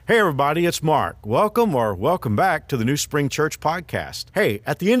Hey everybody, it's Mark. Welcome back to the New Spring Church Podcast. Hey,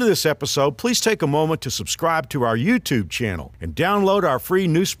 at the end of this episode, please take a moment to subscribe to our YouTube channel and download our free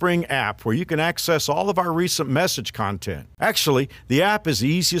New Spring app where you can access all of our recent message content. Actually, the app is the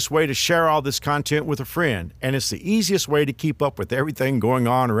easiest way to share all this content with a friend, and it's the easiest way to keep up with everything going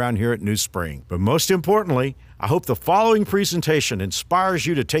on around here at New Spring. But most importantly, I hope the following presentation inspires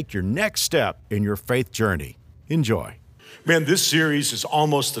you to take your next step in your faith journey. Enjoy. Man, this series is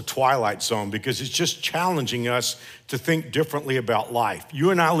almost the twilight zone because it's just challenging us to think differently about life.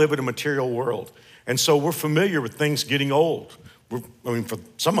 You and I live in a material world, and so we're familiar with things getting old. For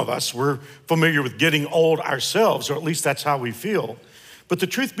some of us, we're familiar with getting old ourselves, or at least that's how we feel. But the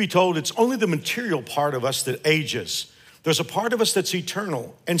truth be told, it's only the material part of us that ages. There's a part of us that's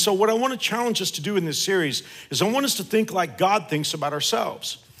eternal. And so what I want to challenge us to do in this series is I want us to think like God thinks about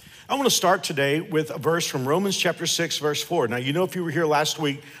ourselves. I want to start today with a verse from Romans chapter 6, verse 4. Now, you know, if you were here last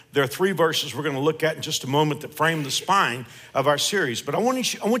week, there are three verses we're going to look at in just a moment that frame the spine of our series. But I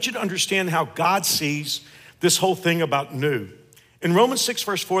want you to understand how God sees this whole thing about new. In Romans 6,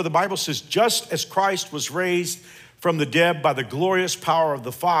 verse 4, the Bible says, just as Christ was raised from the dead by the glorious power of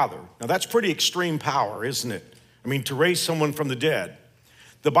the Father. Now, that's pretty extreme power, isn't it? I mean, to raise someone from the dead.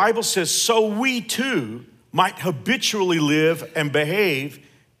 The Bible says, so we too might habitually live and behave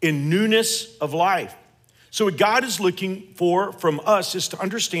in newness of life. So what God is looking for from us is to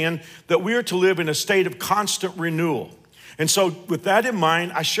understand that we are to live in a state of constant renewal. And so with that in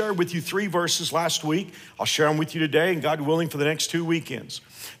mind, I shared with you three verses last week. I'll share them with you today, and God willing, for the next 2 weekends.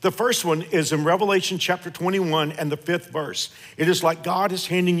 The first one is in Revelation chapter 21 and the 5th verse. It is like God is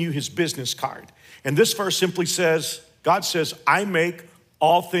handing you his business card. And this verse simply says, God says, I make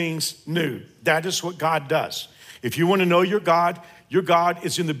all things new. That is what God does. If you want to know your God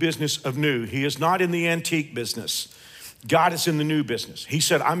is in the business of new. He is not in the antique business. God is in the new business. He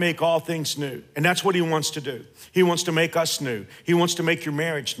said, I make all things new. And that's what he wants to do. He wants to make us new. He wants to make your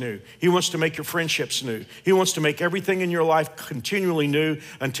marriage new. He wants to make your friendships new. He wants to make everything in your life continually new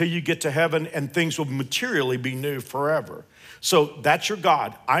until you get to heaven and things will materially be new forever. So that's your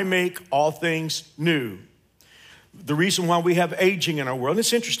God. I make all things new. The reason why we have aging in our world, and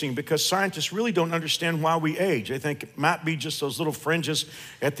it's interesting because scientists really don't understand why we age. They think it might be just those little fringes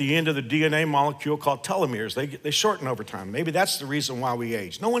at the end of the DNA molecule called telomeres. They shorten over time. Maybe that's the reason why we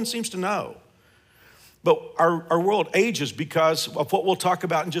age. No one seems to know. But our world ages because of what we'll talk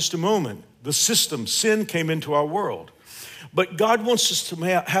about in just a moment. The system, sin came into our world. But God wants us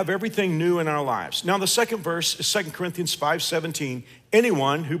to have everything new in our lives. Now, the second verse is 2 Corinthians 5:17.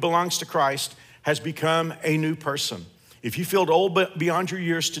 Anyone who belongs to Christ has become a new person. If you feel old beyond your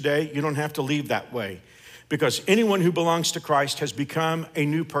years today, you don't have to leave that way, because anyone who belongs to Christ has become a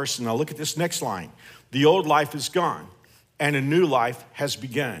new person. Now look at this next line. The old life is gone and a new life has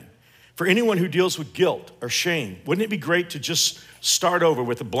begun. For anyone who deals with guilt or shame, wouldn't it be great to just start over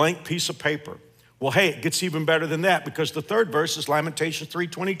with a blank piece of paper? Well, hey, it gets even better than that, because the third verse is Lamentations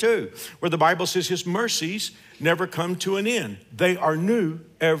 3:22, where the Bible says his mercies never come to an end. They are new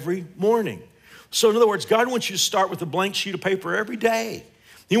every morning. So in other words, God wants you to start with a blank sheet of paper every day.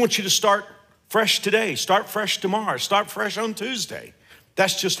 He wants you to start fresh today, start fresh tomorrow, start fresh on Tuesday.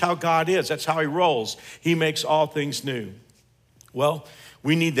 That's just how God is. That's how he rolls. He makes all things new. Well,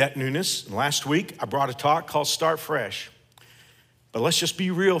 we need that newness. And last week, I brought a talk called Start Fresh. But let's just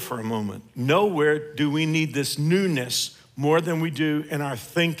be real for a moment. Nowhere do we need this newness more than we do in our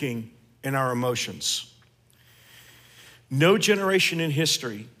thinking and our emotions. No generation in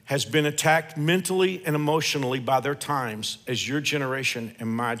history has been attacked mentally and emotionally by their times as your generation and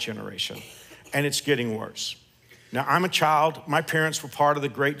my generation. And it's getting worse. Now, I'm a child. My parents were part of the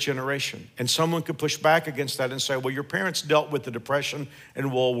great generation. And someone could push back against that and say, well, your parents dealt with the Depression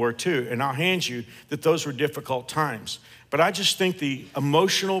and World War II. And I'll hand you that those were difficult times. But I just think the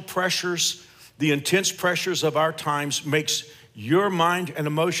emotional pressures, the intense pressures of our times makes your mind and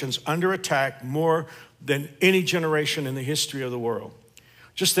emotions under attack more than any generation in the history of the world.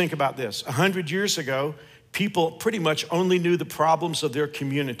 Just think about this. 100 years ago, people pretty much only knew the problems of their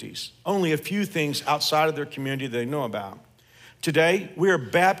communities. Only a few things outside of their community they know about. Today, we are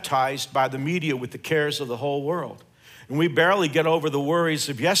baptized by the media with the cares of the whole world. And we barely get over the worries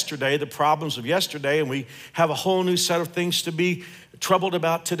of yesterday, the problems of yesterday, and we have a whole new set of things to be troubled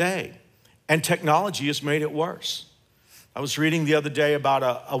about today. And technology has made it worse. I was reading the other day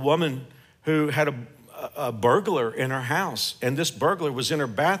about a woman who had a burglar in her house, and this burglar was in her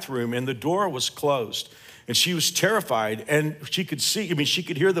bathroom and the door was closed. And she was terrified, and she could see, she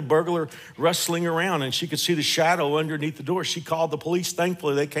could hear the burglar rustling around, and she could see the shadow underneath the door. She called the police.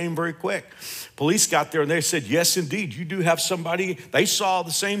 Thankfully, they came very quick. Police got there, and they said, yes, indeed, you do have somebody. They saw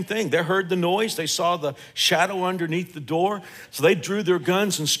the same thing. They heard the noise. They saw the shadow underneath the door. So they drew their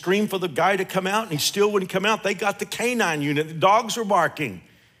guns and screamed for the guy to come out, and he still wouldn't come out. They got the canine unit. The dogs were barking.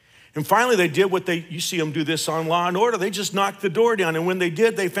 And finally, they did what you see them do this on Law and Order. They just knocked the door down. And when they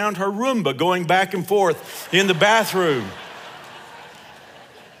did, they found her Roomba going back and forth in the bathroom.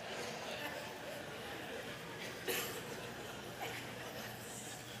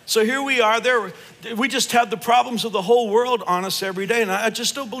 So here we are. We just have the problems of the whole world on us every day. And I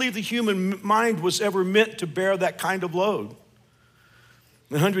just don't believe the human mind was ever meant to bear that kind of load.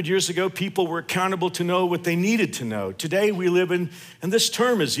 100 years ago, people were accountable to know what they needed to know. Today, we live in, and this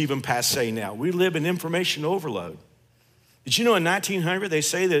term is even passé now, we live in information overload. Did you know in 1900, they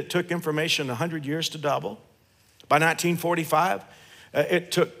say that it took information 100 years to double? By 1945,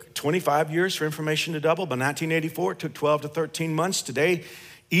 it took 25 years for information to double. By 1984, it took 12 to 13 months. Today,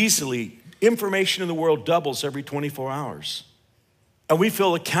 easily, information in the world doubles every 24 hours. And we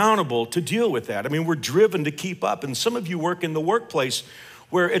feel accountable to deal with that. We're driven to keep up. And some of you work in the workplace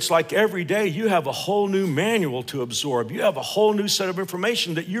where it's like every day you have a whole new manual to absorb. You have a whole new set of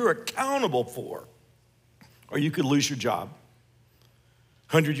information that you're accountable for. Or you could lose your job.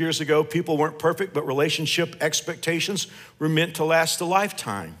 100 years ago, people weren't perfect, but relationship expectations were meant to last a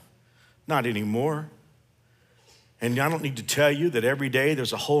lifetime. Not anymore. And I don't need to tell you that every day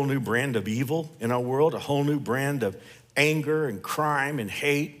there's a whole new brand of evil in our world, a whole new brand of anger and crime and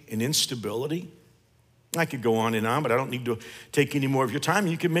hate and instability. I could go on, but I don't need to take any more of your time.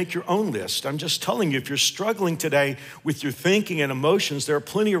 You can make your own list. I'm just telling you, if you're struggling today with your thinking and emotions, there are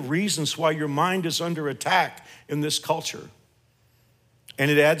plenty of reasons why your mind is under attack in this culture.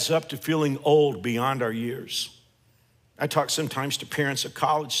 And it adds up to feeling old beyond our years. I talk sometimes to parents of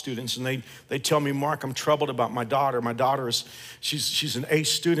college students, and they tell me, Mark, I'm troubled about my daughter. My daughter she's an A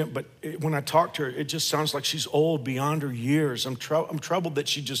student, but when I talk to her, it just sounds like she's old beyond her years. I'm troubled that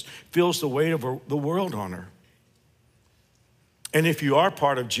she just feels the weight of the world on her. And if you are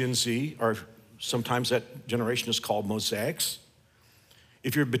part of Gen Z, or sometimes that generation is called Mosaics,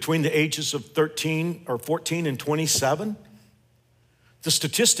 if you're between the ages of 13 or 14 and 27, the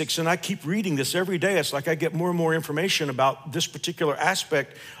statistics, and I keep reading this every day, it's like I get more and more information about this particular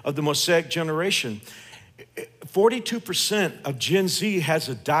aspect of the Mosaic generation. 42% of Gen Z has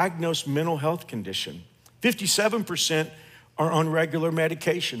a diagnosed mental health condition. 57% are on regular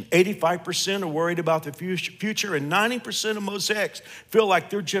medication. 85% are worried about the future, and 90% of Mosaics feel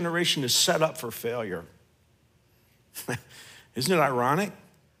like their generation is set up for failure. Isn't it ironic?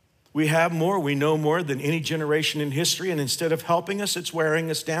 We have more, we know more than any generation in history, and instead of helping us, it's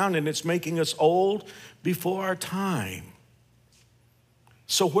wearing us down, and it's making us old before our time.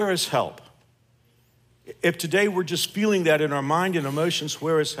 So where is help? If today we're just feeling that in our mind and emotions,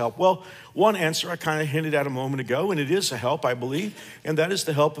 where is help? Well, one answer I kind of hinted at a moment ago, and it is a help, I believe, and that is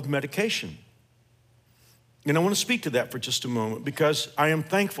the help of medication. And I want to speak to that for just a moment, because I am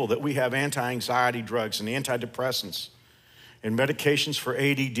thankful that we have anti-anxiety drugs and antidepressants and medications for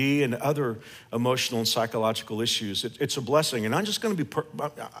ADD and other emotional and psychological issues. It's a blessing. And I'm just going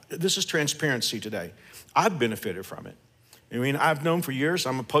to this is transparency today. I've benefited from it. I've known for years,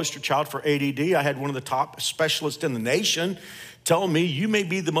 I'm a poster child for ADD. I had one of the top specialists in the nation tell me, you may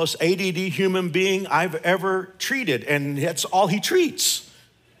be the most ADD human being I've ever treated, and that's all he treats.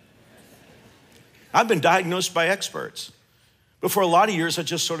 I've been diagnosed by experts. But for a lot of years, I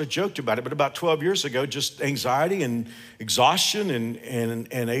just sort of joked about it. But about 12 years ago, just anxiety and exhaustion and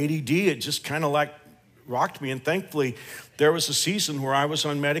ADD, it just kind of like rocked me. And thankfully, there was a season where I was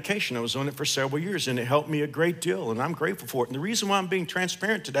on medication. I was on it for several years, and it helped me a great deal, and I'm grateful for it. And the reason why I'm being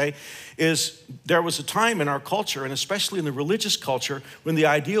transparent today is there was a time in our culture, and especially in the religious culture, when the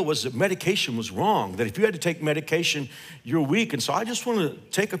idea was that medication was wrong, that if you had to take medication, you're weak. And so I just want to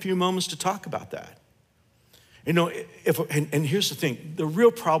take a few moments to talk about that. And here's the thing, the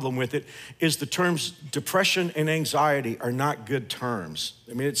real problem with it is the terms depression and anxiety are not good terms.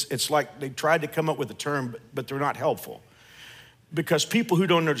 It's like they tried to come up with a term, but they're not helpful. Because people who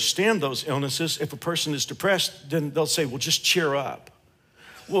don't understand those illnesses, if a person is depressed, then they'll say, well, just cheer up.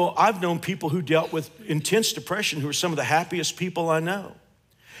 Well, I've known people who dealt with intense depression who are some of the happiest people I know.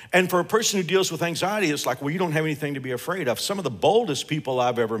 And for a person who deals with anxiety, it's like, well, you don't have anything to be afraid of. Some of the boldest people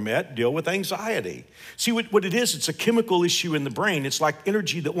I've ever met deal with anxiety. See, what it is, it's a chemical issue in the brain. It's like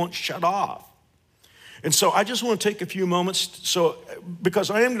energy that won't shut off. And so I just want to take a few moments, because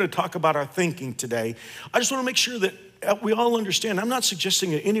I am going to talk about our thinking today. I just want to make sure that we all understand, I'm not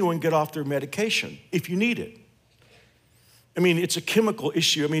suggesting that anyone get off their medication if you need it. I mean, it's a chemical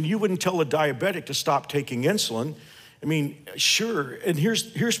issue. I mean, you wouldn't tell a diabetic to stop taking insulin. I mean, sure, and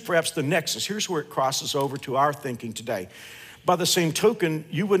here's perhaps the nexus. Here's where it crosses over to our thinking today. By the same token,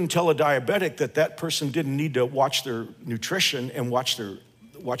 you wouldn't tell a diabetic that person didn't need to watch their nutrition and watch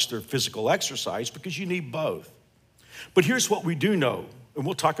their physical exercise, because you need both. But here's what we do know, and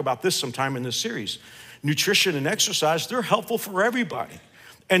we'll talk about this sometime in this series. Nutrition and exercise, they're helpful for everybody.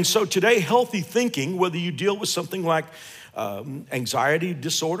 And so today, healthy thinking, whether you deal with something like anxiety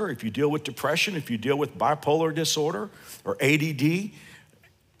disorder, if you deal with depression, if you deal with bipolar disorder or ADD,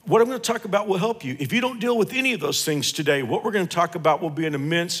 what I'm going to talk about will help you. If you don't deal with any of those things today, what we're going to talk about will be an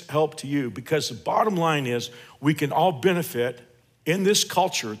immense help to you, because the bottom line is we can all benefit in this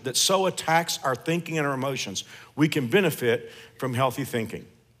culture that so attacks our thinking and our emotions. We can benefit from healthy thinking.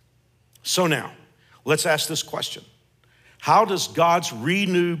 So now, let's ask this question. How does God's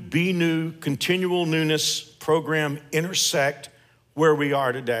renew, be new, continual newness program intersect where we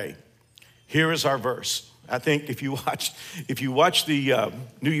are today? Here is our verse. I think if you watch the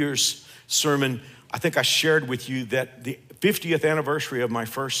New Year's sermon, I think I shared with you that the 50th anniversary of my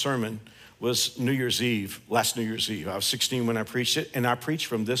first sermon was New Year's Eve, last New Year's Eve. I was 16 when I preached it, and I preached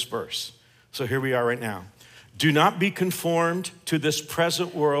from this verse. So here we are right now. Do not be conformed to this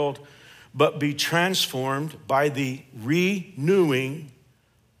present world, but be transformed by the renewing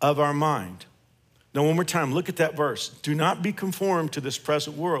of our mind. Now, one more time, look at that verse. Do not be conformed to this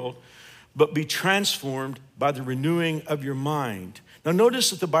present world, but be transformed by the renewing of your mind. Now, notice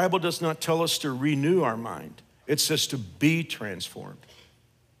that the Bible does not tell us to renew our mind. It says to be transformed.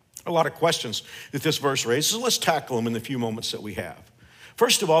 A lot of questions that this verse raises. Let's tackle them in the few moments that we have.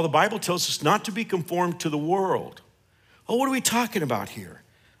 First of all, the Bible tells us not to be conformed to the world. Oh, what are we talking about here?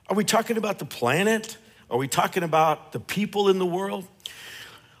 Are we talking about the planet? Are we talking about the people in the world?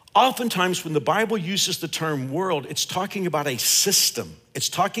 Oftentimes, when the Bible uses the term world, it's talking about a system. It's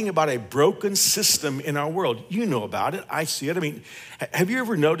talking about a broken system in our world. You know about it. I see it. I mean, have you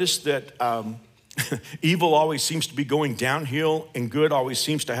ever noticed that evil always seems to be going downhill and good always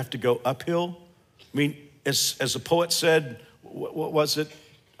seems to have to go uphill? I mean, as a poet said, what was it?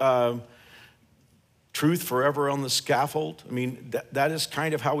 Truth forever on the scaffold. I mean, that is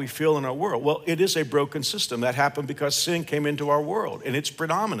kind of how we feel in our world. Well, it is a broken system. That happened because sin came into our world, and it's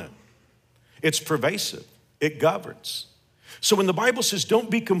predominant. It's pervasive. It governs. So when the Bible says don't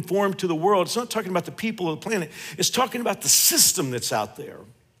be conformed to the world, it's not talking about the people of the planet. It's talking about the system that's out there.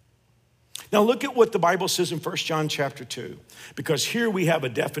 Now look at what the Bible says in 1 John chapter 2, because here we have a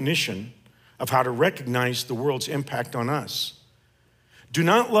definition of how to recognize the world's impact on us. Do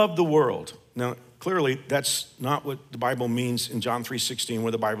not love the world. Now, clearly, that's not what the Bible means in John 3:16,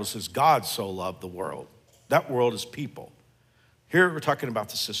 where the Bible says God so loved the world. That world is people. Here we're talking about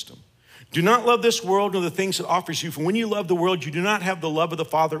the system. Do not love this world nor the things it offers you, for when you love the world, you do not have the love of the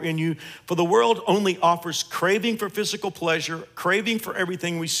Father in you. For the world only offers craving for physical pleasure, craving for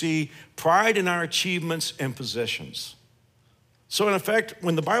everything we see, pride in our achievements and possessions. So in effect,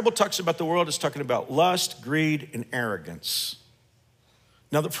 when the Bible talks about the world, it's talking about lust, greed, and arrogance.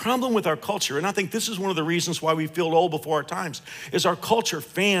 Now, the problem with our culture, and I think this is one of the reasons why we feel old before our times, is our culture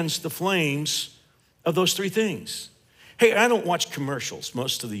fans the flames of those three things. Hey, I don't watch commercials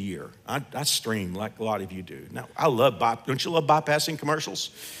most of the year. I stream like a lot of you do. Now, I love, don't you love bypassing commercials?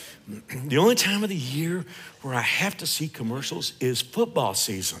 The only time of the year where I have to see commercials is football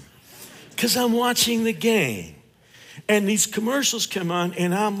season, because I'm watching the game. And these commercials come on,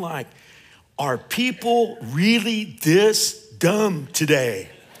 and I'm like, are people really this dumb today?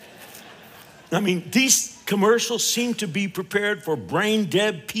 I mean, these commercials seem to be prepared for brain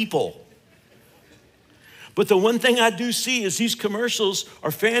dead people. But the one thing I do see is these commercials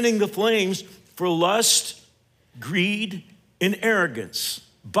are fanning the flames for lust, greed, and arrogance.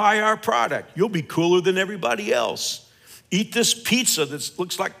 Buy our product. You'll be cooler than everybody else. Eat this pizza that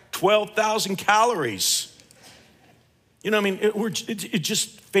looks like 12,000 calories. You know, I mean, it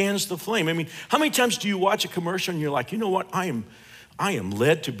just fans the flame. I mean, how many times do you watch a commercial and you're like, you know what, I am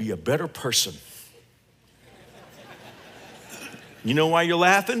led to be a better person. You know why you're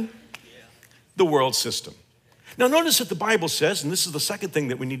laughing? The world system. Now notice that the Bible says, and this is the second thing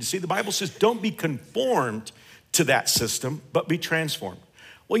that we need to see, the Bible says don't be conformed to that system, but be transformed.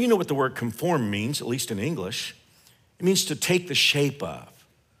 Well, you know what the word conform means, at least in English. It means to take the shape of.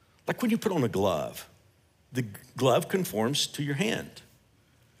 Like when you put on a glove, the glove conforms to your hand.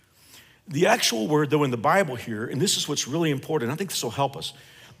 The actual word, though, in the Bible here, and this is what's really important, I think this will help us.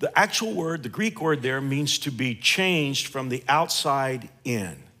 The actual word, the Greek word there, means to be changed from the outside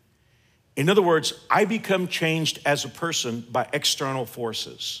in. In other words, I become changed as a person by external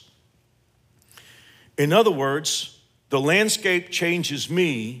forces. In other words, the landscape changes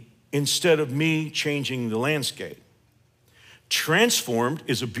me instead of me changing the landscape. Transformed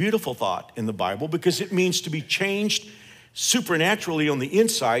is a beautiful thought in the Bible because it means to be changed supernaturally on the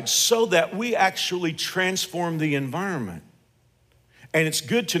inside so that we actually transform the environment. And it's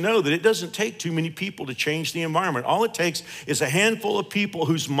good to know that it doesn't take too many people to change the environment. All it takes is a handful of people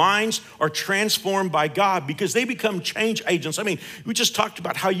whose minds are transformed by God because they become change agents. I mean, we just talked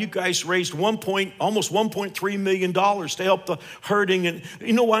about how you guys raised almost $1.3 million to help the hurting. And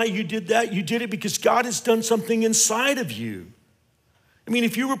you know why you did that? You did it because God has done something inside of you. I mean,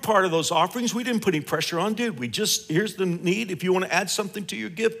 if you were part of those offerings, we didn't put any pressure on, did we? Here's the need. If you want to add something to your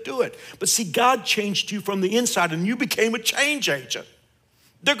gift, do it. But see, God changed you from the inside and you became a change agent.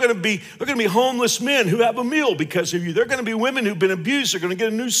 They're going to be homeless men who have a meal because of you. They're going to be women who've been abused. They're going to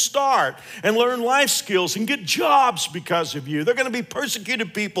get a new start and learn life skills and get jobs because of you. They're going to be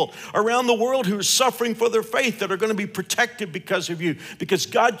persecuted people around the world who are suffering for their faith that are going to be protected because of you. Because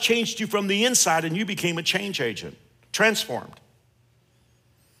God changed you from the inside and you became a change agent, transformed.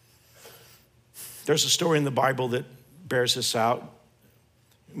 There's a story in the Bible that bears this out.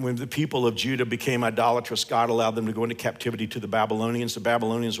 When the people of Judah became idolatrous, God allowed them to go into captivity to the Babylonians. The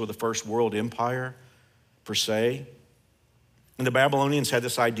Babylonians were the first world empire, per se. And the Babylonians had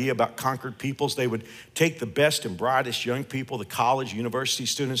this idea about conquered peoples. They would take the best and brightest young people, the college, university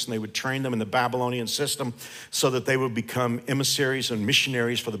students, and they would train them in the Babylonian system so that they would become emissaries and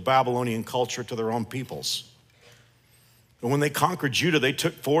missionaries for the Babylonian culture to their own peoples. And when they conquered Judah, they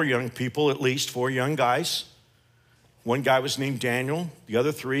took 4 young people, at least 4 young guys. One guy was named Daniel. The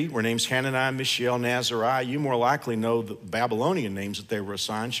other 3 were names Hananiah, Mishael, and Azariah. You more likely know the Babylonian names that they were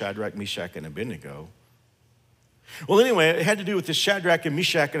assigned, Shadrach, Meshach, and Abednego. Well, anyway, it had to do with this Shadrach and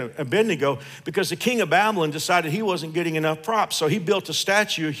Meshach and Abednego because the king of Babylon decided he wasn't getting enough props. So he built a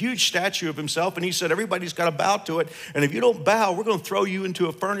huge statue of himself, and he said, everybody's got to bow to it. And if you don't bow, we're going to throw you into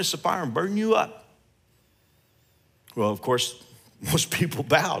a furnace of fire and burn you up. Well, of course, most people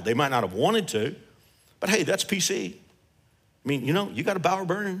bowed. They might not have wanted to, but hey, that's PC. I mean, you got to bow or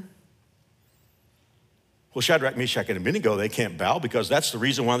burn. Well, Shadrach, Meshach, and Abednego, they can't bow because that's the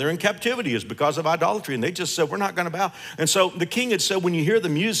reason why they're in captivity is because of idolatry. And they just said, we're not going to bow. And so the king had said, when you hear the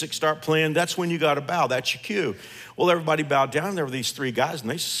music start playing, that's when you got to bow. That's your cue. Well, everybody bowed down. There were these 3 guys, and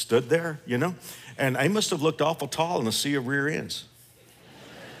they stood there, and they must have looked awful tall in a sea of rear ends.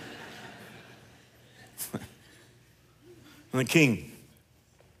 And the king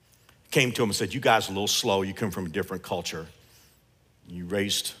came to him and said, you guys are a little slow. You come from a different culture. You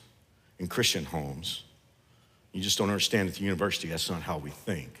raised in Christian homes. You just don't understand at the university, that's not how we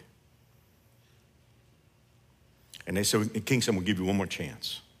think. And they said, the king said, we'll give you one more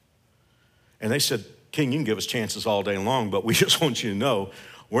chance. And they said, King, you can give us chances all day long, but we just want you to know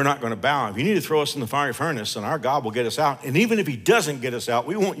we're not going to bow. If you need to throw us in the fiery furnace, then our God will get us out. And even if he doesn't get us out,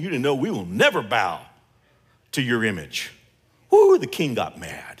 we want you to know we will never bow to your image. Woo, the king got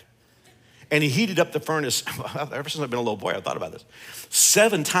mad. And he heated up the furnace. Ever since I've been a little boy, I thought about this.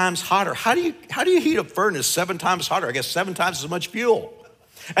 7 times hotter. How do you heat a furnace 7 times hotter? I guess 7 times as much fuel.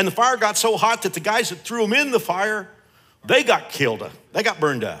 And the fire got so hot that the guys that threw them in the fire, they got killed. They got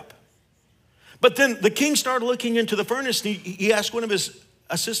burned up. But then the king started looking into the furnace and he asked one of his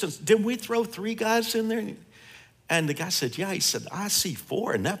assistants, did we throw 3 guys in there? And the guy said, yeah. He said, I see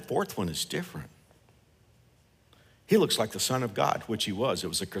 4 and that 4th one is different. He looks like the Son of God, which he was. It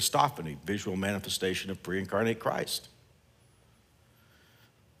was a Christophany, visual manifestation of pre-incarnate Christ.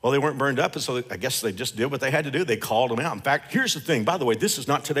 Well, they weren't burned up, and so I guess they just did what they had to do. They called him out. In fact, here's the thing. By the way, this is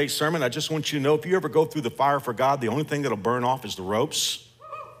not today's sermon. I just want you to know, if you ever go through the fire for God, the only thing that'll burn off is the ropes.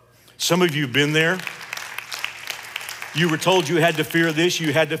 Some of you have been there. You were told you had to fear this,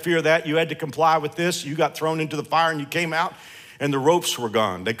 you had to fear that, you had to comply with this. You got thrown into the fire and you came out, and the ropes were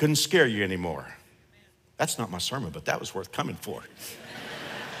gone. They couldn't scare you anymore. That's not my sermon, but that was worth coming for.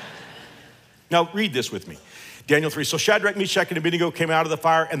 Now, read this with me. Daniel 3. So Shadrach, Meshach, and Abednego came out of the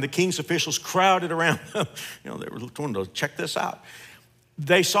fire, and the king's officials crowded around them. They were going to check this out.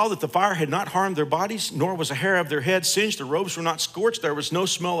 They saw that the fire had not harmed their bodies, nor was a hair of their head singed. Their robes were not scorched. There was no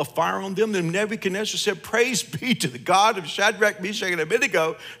smell of fire on them. Then Nebuchadnezzar said, praise be to the God of Shadrach, Meshach, and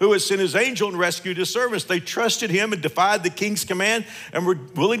Abednego, who has sent his angel and rescued his servants. They trusted him and defied the king's command and were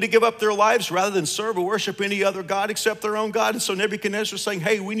willing to give up their lives rather than serve or worship any other God except their own God. And so Nebuchadnezzar was saying,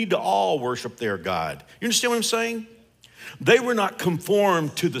 hey, we need to all worship their God. You understand what I'm saying? They were not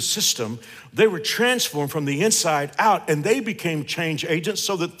conformed to the system. They were transformed from the inside out, and they became change agents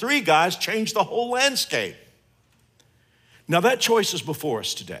so that 3 guys changed the whole landscape. Now that choice is before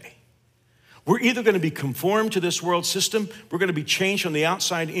us today. We're either going to be conformed to this world system, we're going to be changed from the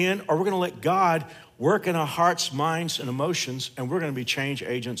outside in, or we're going to let God work in our hearts, minds, and emotions, and we're going to be change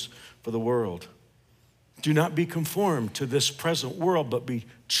agents for the world. Do not be conformed to this present world, but be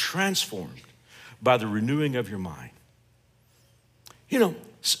transformed by the renewing of your mind. You know,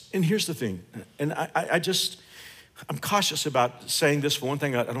 and here's the thing, and I'm cautious about saying this. For one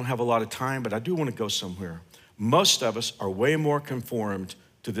thing, I don't have a lot of time, but I do want to go somewhere. Most of us are way more conformed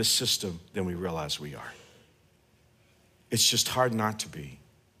to this system than we realize we are. It's just hard not to be.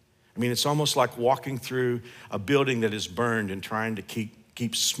 I mean, it's almost like walking through a building that is burned and trying to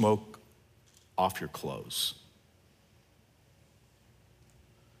keep smoke off your clothes.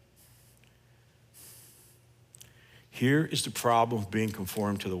 Here is the problem of being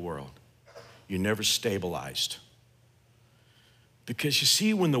conformed to the world. You're never stabilized. Because you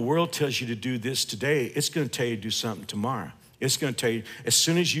see, when the world tells you to do this today, it's going to tell you to do something tomorrow. It's going to tell you, as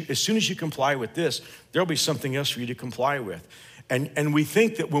soon as you comply with this, there'll be something else for you to comply with. And we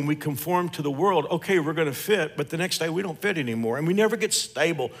think that when we conform to the world, okay, we're going to fit, but the next day we don't fit anymore. And we never get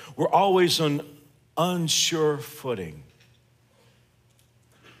stable. We're always on unsure footing.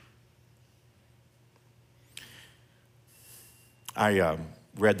 I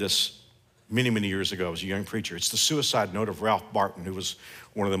read this many, many years ago. I was a young preacher. It's the suicide note of Ralph Barton, who was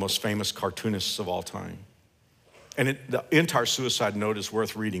one of the most famous cartoonists of all time. And the entire suicide note is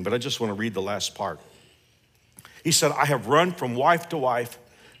worth reading, but I just want to read the last part. He said, I have run from wife to wife,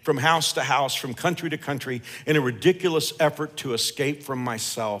 from house to house, from country to country, in a ridiculous effort to escape from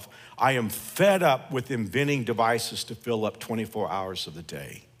myself. I am fed up with inventing devices to fill up 24 hours of the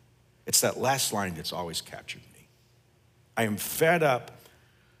day. It's that last line that's always captured me. I am fed up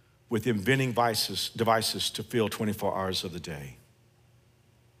with inventing devices to fill 24 hours of the day.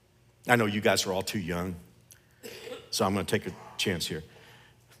 I know you guys are all too young, so I'm going to take a chance here.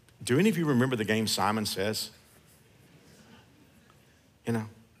 Do any of you remember the game Simon Says? You know,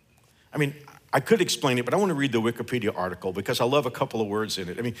 I mean, I could explain it, but I want to read the Wikipedia article because I love a couple of words in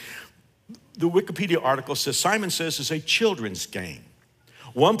it. I mean, the Wikipedia article says Simon Says is a children's game.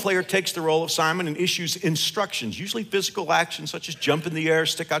 One player takes the role of Simon and issues instructions, usually physical actions such as jump in the air,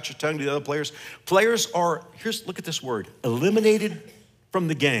 stick out your tongue to the other players. Players are, look at this word, eliminated from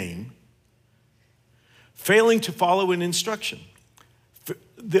the game, failing to follow an instruction.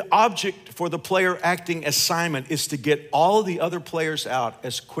 The object for the player acting as Simon is to get all the other players out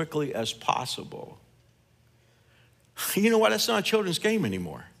as quickly as possible. You know what? That's not a children's game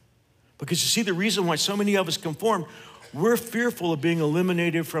anymore. Because you see, the reason why so many of us conform, we're fearful of being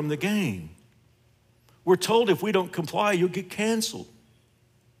eliminated from the game. We're told if we don't comply, you'll get canceled.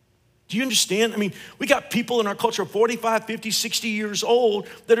 Do you understand? I mean, we got people in our culture 45, 50, 60 years old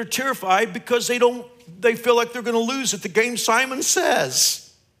that are terrified because they feel like they're going to lose at the game Simon Says.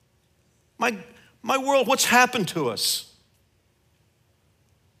 My world, what's happened to us?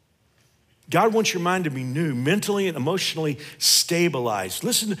 God wants your mind to be new, mentally and emotionally stabilized.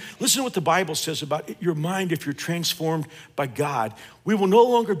 Listen to what the Bible says about your mind if you're transformed by God. We will no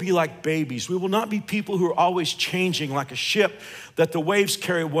longer be like babies. We will not be people who are always changing like a ship that the waves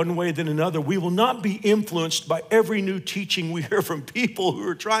carry one way then another. We will not be influenced by every new teaching we hear from people who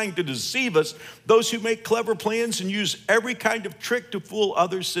are trying to deceive us, those who make clever plans and use every kind of trick to fool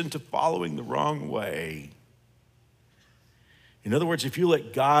others into following the wrong way. In other words, if you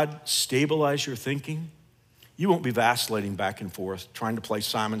let God stabilize your thinking, you won't be vacillating back and forth, trying to play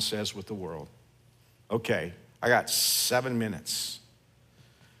Simon Says with the world. Okay, I got 7 minutes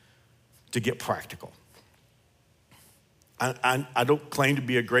to get practical. I don't claim to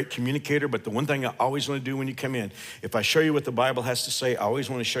be a great communicator, but the one thing I always want to do when you come in, if I show you what the Bible has to say, I always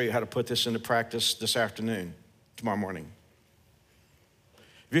want to show you how to put this into practice this afternoon, tomorrow morning.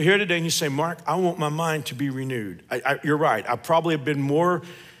 If you're here today and you say, Mark, I want my mind to be renewed. You're right. I probably have been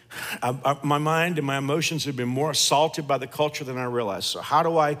my mind and my emotions have been more assaulted by the culture than I realized. So how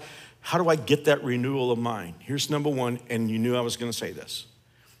do I get that renewal of mind? Here's number one, and you knew I was going to say this.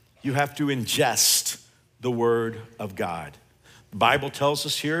 You have to ingest the Word of God. The Bible tells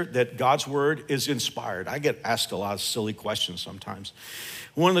us here that God's Word is inspired. I get asked a lot of silly questions sometimes.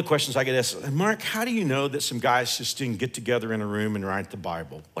 One of the questions I get asked, Mark, how do you know that some guys just didn't get together in a room and write the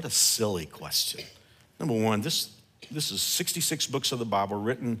Bible? What a silly question. Number one, this is 66 books of the Bible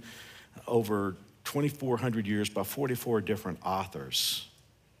written over 2,400 years by 44 different authors.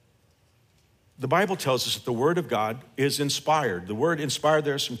 The Bible tells us that the Word of God is inspired. The word inspired,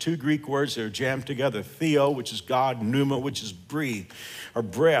 there's some two Greek words that are jammed together. Theo, which is God, pneuma, which is breathe, or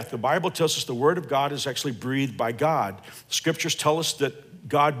breath. The Bible tells us the Word of God is actually breathed by God. Scriptures tell us that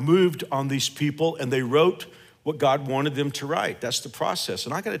God moved on these people and they wrote what God wanted them to write. That's the process.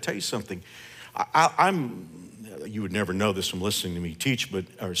 And I got to tell you something. You would never know this from listening to me teach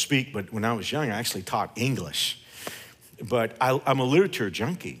or speak, but when I was young, I actually taught English. But I'm a literature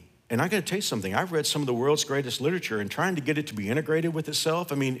junkie. And I got to tell you something. I've read some of the world's greatest literature, and trying to get it to be integrated with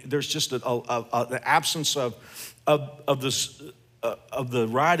itself. I mean, there's just an absence of the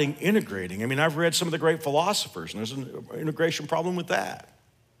writing integrating. I mean, I've read some of the great philosophers, and there's an integration problem with that.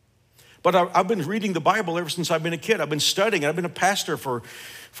 But I've been reading the Bible ever since I've been a kid. I've been studying. I've been a pastor for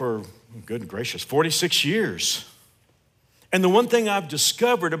good gracious, 46 years. And the one thing I've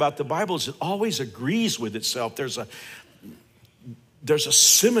discovered about the Bible is it always agrees with itself. There's a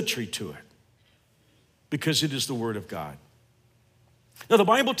symmetry to it because it is the Word of God. Now, the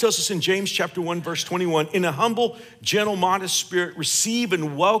Bible tells us in James chapter 1, verse 21, in a humble, gentle, modest spirit, receive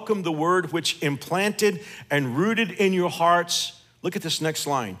and welcome the word which implanted and rooted in your hearts. Look at this next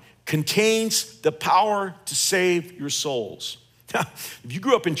line. Contains the power to save your souls. Now, if you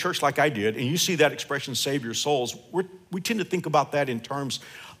grew up in church like I did, and you see that expression, save your souls, we tend to think about that in terms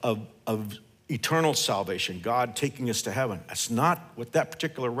of eternal salvation, God taking us to heaven. That's not what that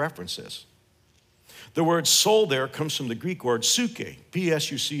particular reference is. The word soul there comes from the Greek word psyche,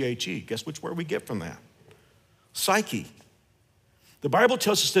 P-S-U-C-H-E. Guess which word we get from that? Psyche. The Bible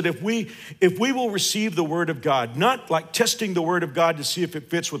tells us that if we will receive the word of God, not like testing the word of God to see if it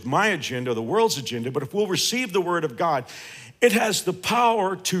fits with my agenda or the world's agenda, but if we'll receive the word of God, it has the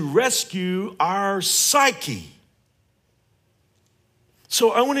power to rescue our psyche.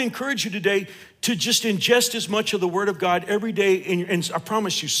 So I want to encourage you today to just ingest as much of the Word of God every day. And I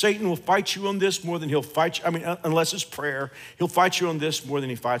promise you, Satan will fight you on this more than he'll fight you. I mean, unless it's prayer, he'll fight you on this more than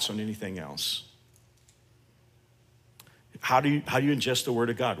he fights on anything else. How do you ingest the Word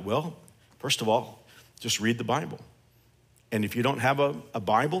of God? Well, first of all, just read the Bible. And if you don't have a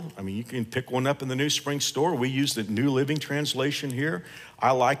Bible, I mean, you can pick one up in the New Spring store. We use the New Living Translation here.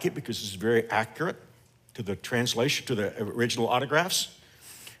 I like it because it's very accurate to the translation, to the original autographs.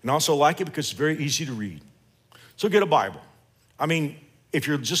 And I also like it because it's very easy to read. So get a Bible. I mean, if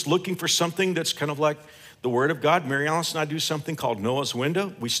you're just looking for something that's kind of like the Word of God, Mary Alice and I do something called Noah's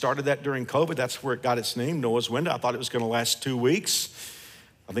Window. We started that during COVID. That's where it got its name, Noah's Window. I thought it was going to last 2 weeks.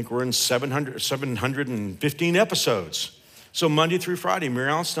 I think we're in 715 episodes. So Monday through Friday, Mary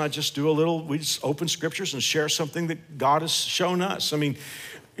Alice and I just we just open scriptures and share something that God has shown us. I mean,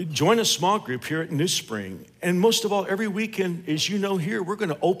 join a small group here at New Spring. And most of all, every weekend, as you know here, we're going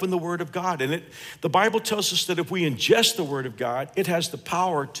to open the Word of God. And the Bible tells us that if we ingest the Word of God, it has the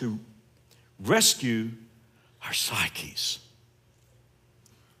power to rescue our psyches.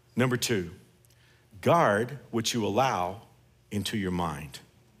 Number 2, guard what you allow into your mind.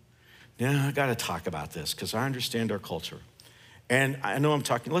 Now, I got to talk about this because I understand our culture. And I know I'm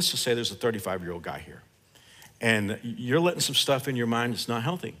talking, let's just say there's a 35-year-old guy here. And you're letting some stuff in your mind that's not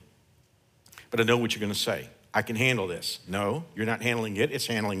healthy. But I know what you're going to say. I can handle this. No, you're not handling it. It's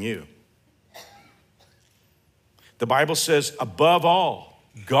handling you. The Bible says, above all,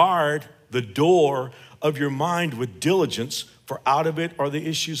 guard the door of your mind with diligence, for out of it are the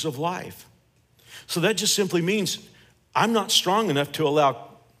issues of life. So that just simply means I'm not strong enough to allow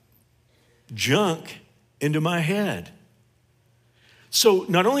junk into my head. So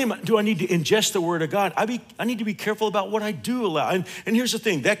not only do I need to ingest the Word of God, I need to be careful about what I do allow. And here's the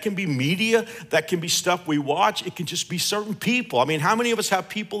thing, that can be media, that can be stuff we watch, it can just be certain people. I mean, how many of us have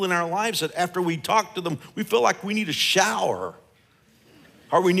people in our lives that after we talk to them, we feel like we need a shower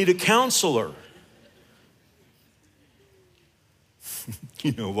or we need a counselor?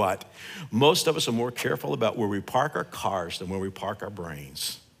 You know what? Most of us are more careful about where we park our cars than where we park our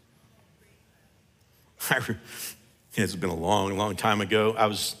brains. It's been a long, long time ago. I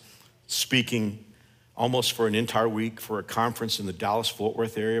was speaking almost for an entire week for a conference in the Dallas-Fort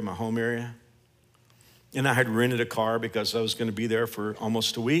Worth area, my home area. And I had rented a car because I was going to be there for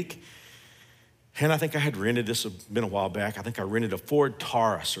almost a week. And I think I had rented, this had been a while back, I think I rented a Ford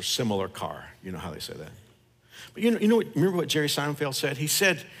Taurus or similar car. You know how they say that. But remember what Jerry Seinfeld said? He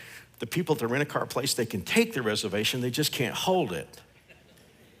said, the people at the rent-a-car place, they can take the reservation, they just can't hold it.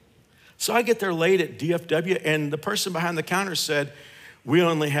 So I get there late at DFW, and the person behind the counter said, we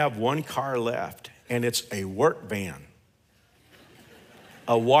only have one car left, and it's a work van,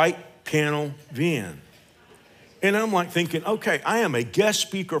 a white panel van. And I'm like thinking, okay, I am a guest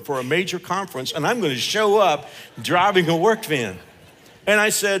speaker for a major conference, and I'm going to show up driving a work van. And I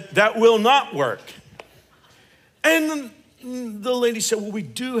said, that will not work. And the lady said, well, we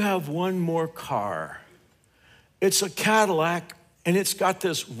do have one more car. It's a Cadillac, and it's got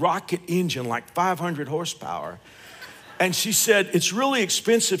this rocket engine, like 500 horsepower. And she said, it's really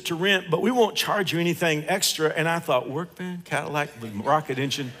expensive to rent, but we won't charge you anything extra. And I thought, work van, Cadillac with rocket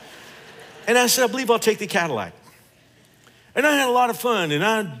engine. And I said, I believe I'll take the Cadillac. And I had a lot of fun, and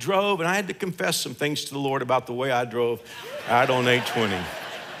I drove, and I had to confess some things to the Lord about the way I drove out on 820.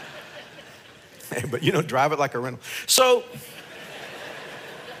 But you know, drive it like a rental. So,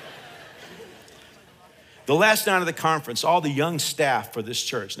 the last night of the conference, all the young staff for this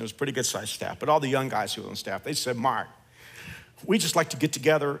church, and it was a pretty good sized staff, but all the young guys who were on staff, they said, Mark, we just like to get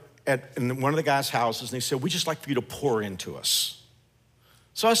together in one of the guys' houses, and they said, we just like for you to pour into us.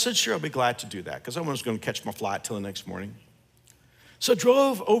 So I said, sure, I'll be glad to do that, because I was going to catch my flight till the next morning. So I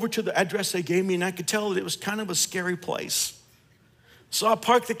drove over to the address they gave me, and I could tell that it was kind of a scary place. So I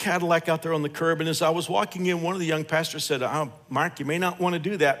parked the Cadillac out there on the curb, and as I was walking in, one of the young pastors said, Mark, you may not want to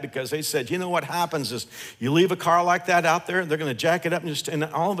do that, because they said, you know what happens is you leave a car like that out there, they're going to jack it up, and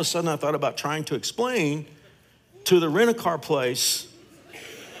all of a sudden I thought about trying to explain to the rent-a-car place.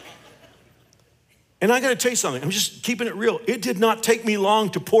 And I got to tell you something, I'm just keeping it real. It did not take me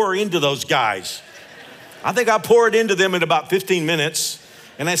long to pour into those guys. I think I poured into them in about 15 minutes,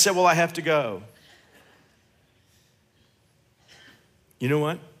 and I said, well, I have to go. You know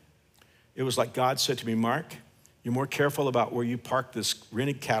what? It was like God said to me, Mark, you're more careful about where you park this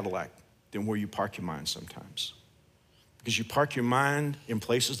rented Cadillac than where you park your mind sometimes. Because you park your mind in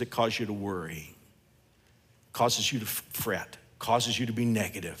places that cause you to worry, causes you to fret, causes you to be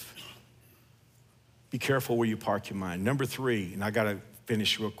negative. Be careful where you park your mind. Number 3, and I got to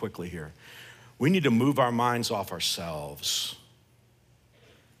finish real quickly here. We need to move our minds off ourselves.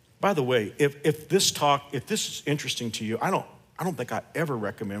 By the way, if this is interesting to you, I don't think I ever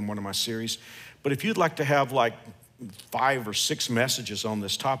recommend one of my series, but if you'd like to have like 5 or 6 messages on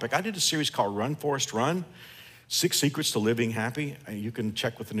this topic, I did a series called Run, Forrest, Run, 6 Secrets to Living Happy. You can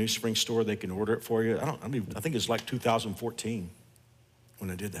check with the New Spring store, they can order it for you. I think it's like 2014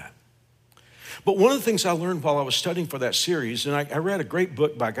 when I did that. But one of the things I learned while I was studying for that series, and I read a great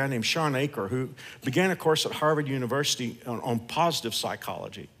book by a guy named Shawn Achor, who began a course at Harvard University on positive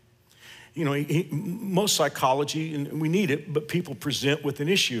psychology. You know, most psychology, and we need it, but people present with an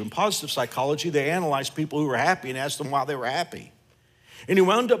issue. In positive psychology, they analyze people who were happy and ask them why they were happy. And he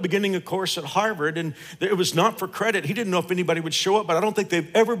wound up beginning a course at Harvard, and it was not for credit. He didn't know if anybody would show up, but I don't think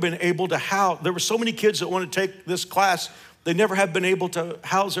they've ever been able to house. There were so many kids that wanted to take this class, they never have been able to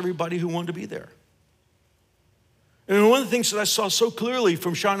house everybody who wanted to be there. And one of the things that I saw so clearly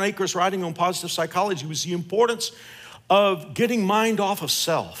from Shawn Achor's writing on positive psychology was the importance of getting mind off of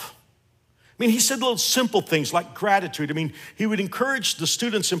self. I mean, he said little simple things like gratitude. I mean, he would encourage the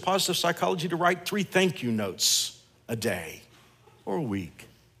students in positive psychology to write 3 thank you notes a day or a week.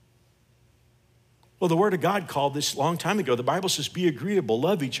 Well, the Word of God called this a long time ago. The Bible says, be agreeable,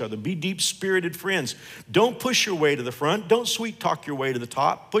 love each other, be deep-spirited friends. Don't push your way to the front. Don't sweet-talk your way to the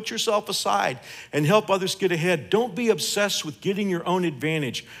top. Put yourself aside and help others get ahead. Don't be obsessed with getting your own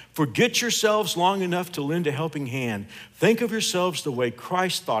advantage. Forget yourselves long enough to lend a helping hand. Think of yourselves the way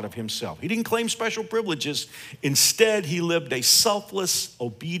Christ thought of himself. He didn't claim special privileges. Instead, he lived a selfless,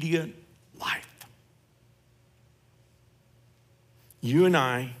 obedient life. You and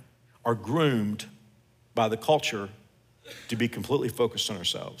I are groomed by the culture to be completely focused on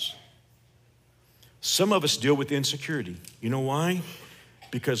ourselves. Some of us deal with insecurity. You know why?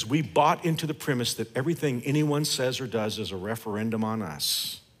 Because we bought into the premise that everything anyone says or does is a referendum on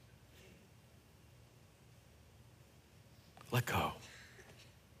us. Let go.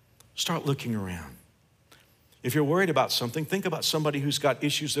 Start looking around. If you're worried about something, think about somebody who's got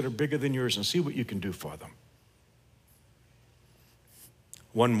issues that are bigger than yours and see what you can do for them.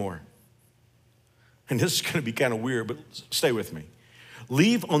 One more. And this is going to be kind of weird, but stay with me.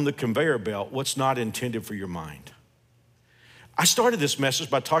 Leave on the conveyor belt what's not intended for your mind. I started this message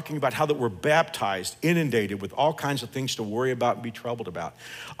by talking about how that we're baptized, inundated with all kinds of things to worry about and be troubled about.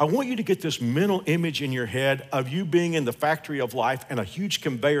 I want you to get this mental image in your head of you being in the factory of life and a huge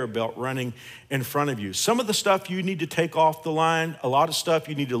conveyor belt running in front of you. Some of the stuff you need to take off the line, a lot of stuff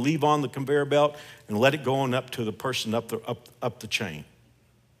you need to leave on the conveyor belt and let it go on up to the person up the chain.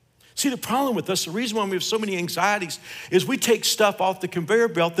 See, the problem with us, the reason why we have so many anxieties is we take stuff off the conveyor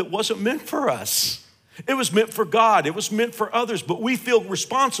belt that wasn't meant for us. It was meant for God. It was meant for others, but we feel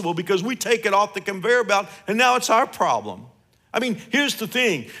responsible because we take it off the conveyor belt and now it's our problem. I mean, here's the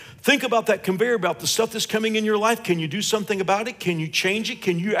thing. Think about that conveyor belt, the stuff that's coming in your life. Can you do something about it? Can you change it?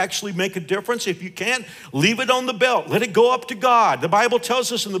 Can you actually make a difference? If you can't, leave it on the belt. Let it go up to God. The Bible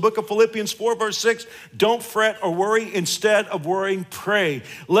tells us in the book of Philippians 4, verse 6, don't fret or worry. Instead of worrying, pray.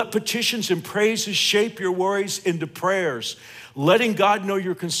 Let petitions and praises shape your worries into prayers, letting God know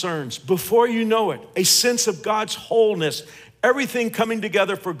your concerns. Before you know it, a sense of God's wholeness Everything coming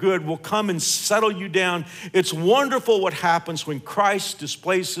together for good will come and settle you down. It's wonderful what happens when Christ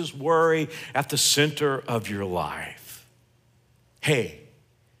displaces worry at the center of your life. Hey,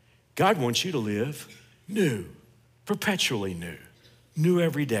 God wants you to live new, perpetually new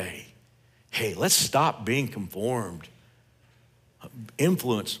every day. Hey, let's stop being conformed,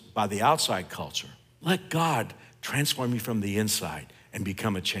 influenced by the outside culture. Let God transform you from the inside and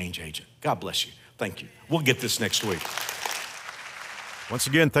become a change agent. God bless you. Thank you. We'll get this next week. Once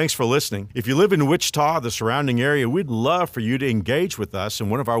again, thanks for listening. If you live in Wichita, the surrounding area, we'd love for you to engage with us in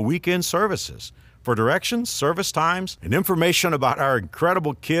one of our weekend services. For directions, service times, and information about our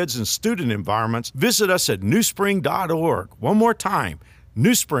incredible kids and student environments, visit us at newspring.org. One more time,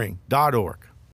 newspring.org.